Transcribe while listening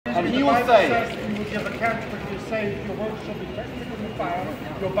and he will say, you will give account when you're saved, your works shall be tested in the fire,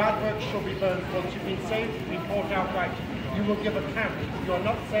 your bad works shall be burned. Once you've been saved, you've been poured out right, you will give account. If you're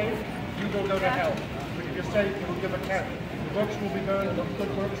not saved, you will go to hell. But if you're saved, you will give account. Your works will be burned, and your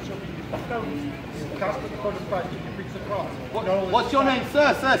good works shall be stoned. Cast at the foot of Christ, if you preach the cross. What's your name,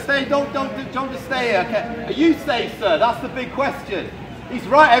 sir? Sir, stay, don't just stay here, okay? Are you saved, sir? That's the big question. He's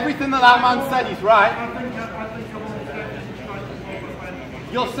right, everything that man said, he's right.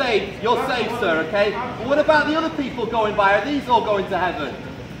 You're saved, sir, okay? But what about the other people going by? Are these all going to heaven?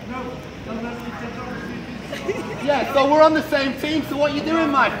 No. Yeah, so we're on the same team, so what are you doing,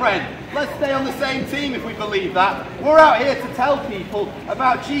 my friend? Let's stay on the same team if we believe that. We're out here to tell people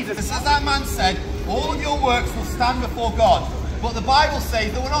about Jesus. As that man said, all of your works will stand before God. But the Bible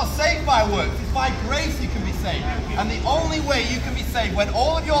says that we're not saved by works, it's by grace you can be saved. And the only way you can be saved when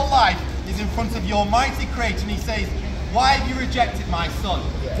all of your life is in front of your mighty Creator, and he says, why have you rejected my son?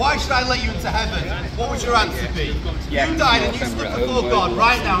 Why should I let you into heaven? What would your answer be? You died and you stood before God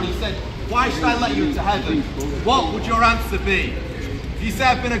right now and he said, why should I let you into heaven? What would your answer be? If you say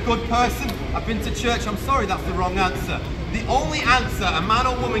I've been a good person, I've been to church, I'm sorry, that's the wrong answer. The only answer a man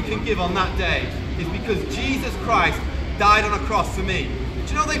or woman can give on that day is because Jesus Christ died on a cross for me.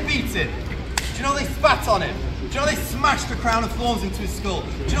 Do you know they beat him? Do you know they spat on him? Do you know they smashed a crown of thorns into his skull?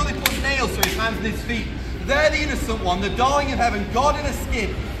 Do you know they put nails through his hands and his feet? They're the innocent one, the darling of heaven, God in a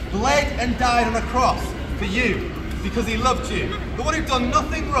skin, bled and died on a cross for you because he loved you. The one who'd done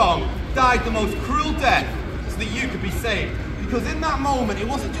nothing wrong died the most cruel death so that you could be saved. Because in that moment, it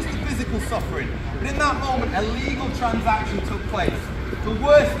wasn't just the physical suffering, but in that moment, a legal transaction took place. The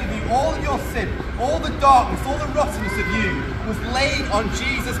worst of you, all of your sin, all the darkness, all the rottenness of you was laid on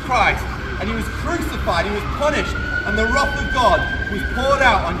Jesus Christ. And he was crucified, he was punished, and the wrath of God was poured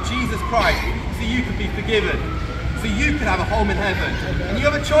out on Jesus Christ so you could be forgiven, so you could have a home in heaven. And you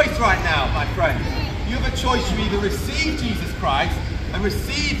have a choice right now, my friend. You have a choice. You either receive Jesus Christ and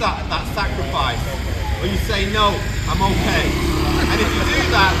receive that sacrifice, or you say, no, I'm okay. And if you do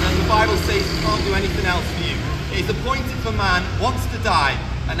that, then the Bible says he can't do anything else for you. It is appointed for man once to die,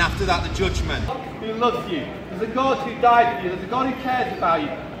 and after that the judgment. Who loves you? There's a God who died for you. There's a God who cares about you.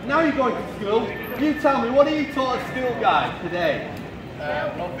 Now you're going to school. You tell me, what are you taught at school, guys, today?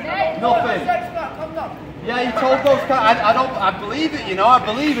 Nothing. Yeah, you told those guys. I believe it, you know, I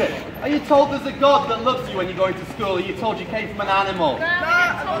believe it. Are you told there's a God that loves you when you're going to school? Are you told you came from an animal?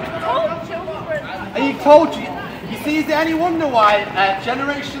 Are you told you see, is it any wonder why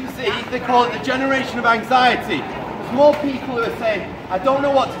Generation Z, they call it the generation of anxiety? There's more people who are saying, I don't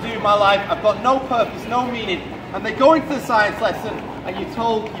know what to do in my life, I've got no purpose, no meaning. And they go into the science lesson and you're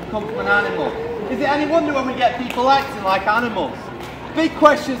told you come from an animal. Is it any wonder when we get people acting like animals? Big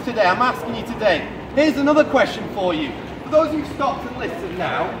questions today, I'm asking you today. Here's another question for you. For those who've stopped and listened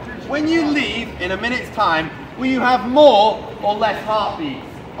now, when you leave in a minute's time, will you have more or less heartbeats?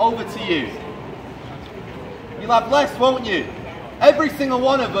 Over to you. You'll have less, won't you? Every single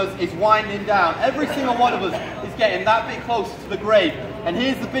one of us is winding down. Every single one of us is getting that bit closer to the grave. And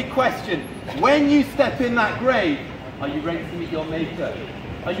here's the big question. When you step in that grave, are you ready to meet your Maker?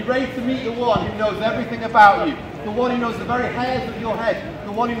 Are you ready to meet the one who knows everything about you? The one who knows the very hairs of your head?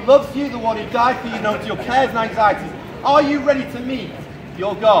 The one who loves you? The one who died for you, knows your cares and anxieties? Are you ready to meet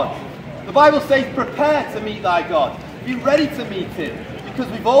your God? The Bible says, prepare to meet thy God. Be ready to meet him. Because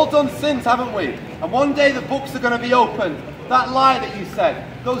we've all done sins, haven't we? And one day the books are going to be opened. That lie that you said,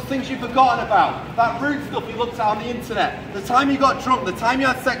 those things you've forgotten about, that rude stuff you looked at on the internet, the time you got drunk, the time you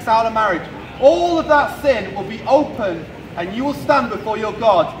had sex out of marriage, all of that sin will be opened and you will stand before your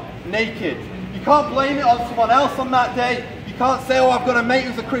God naked. You can't blame it on someone else on that day. You can't say, oh, I've got a mate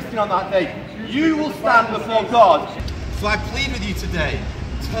who's a Christian on that day. You will stand before God. So I plead with you today,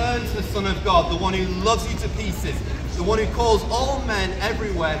 turn to the Son of God, the one who loves you to pieces, the one who calls all men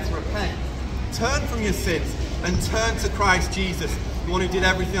everywhere to repent. Turn from your sins and turn to Christ Jesus, the one who did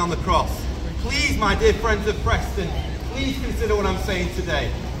everything on the cross. Please, my dear friends of Preston, please consider what I'm saying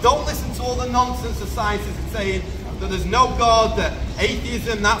today. Don't listen to all the nonsense the science is saying, that there's no God, that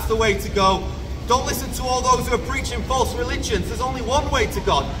atheism, that's the way to go. Don't listen to all those who are preaching false religions. There's only one way to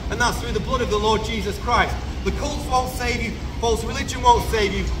God, and that's through the blood of the Lord Jesus Christ. The cults won't save you, false religion won't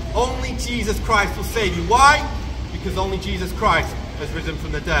save you, only Jesus Christ will save you. Why? Because only Jesus Christ has risen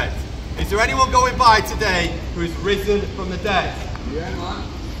from the dead. Is there anyone going by today who is risen from the dead? Yeah, man.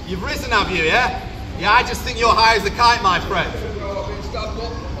 You've risen, have you, yeah? Yeah, I just think you're high as a kite, my friend.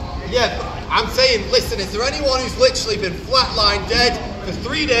 Yeah, I'm saying, listen, is there anyone who's literally been flatlined dead for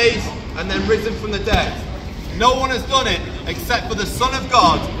 3 days and then risen from the dead? No one has done it except for the Son of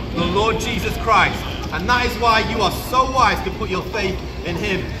God, the Lord Jesus Christ. And that is why you are so wise to put your faith in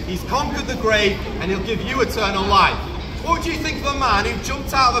him. He's conquered the grave and he'll give you eternal life. What would you think of a man who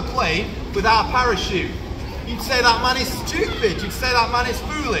jumped out of a plane without a parachute? You'd say that man is stupid, you'd say that man is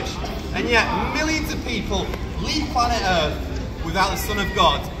foolish. And yet millions of people leave planet Earth without the Son of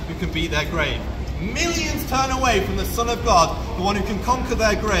God who can beat their grave. Millions turn away from the Son of God, the one who can conquer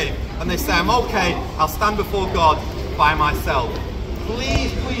their grave, and they say, I'm okay, I'll stand before God by myself.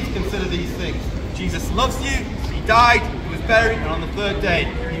 Please, please consider these things. Jesus loves you, he died, he was buried, and on the third day,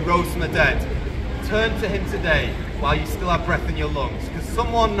 he rose from the dead. Turn to him today while you still have breath in your lungs, because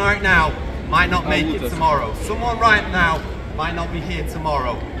someone right now might not make it tomorrow. Someone right now might not be here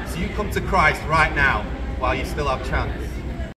tomorrow. So you come to Christ right now while you still have chance.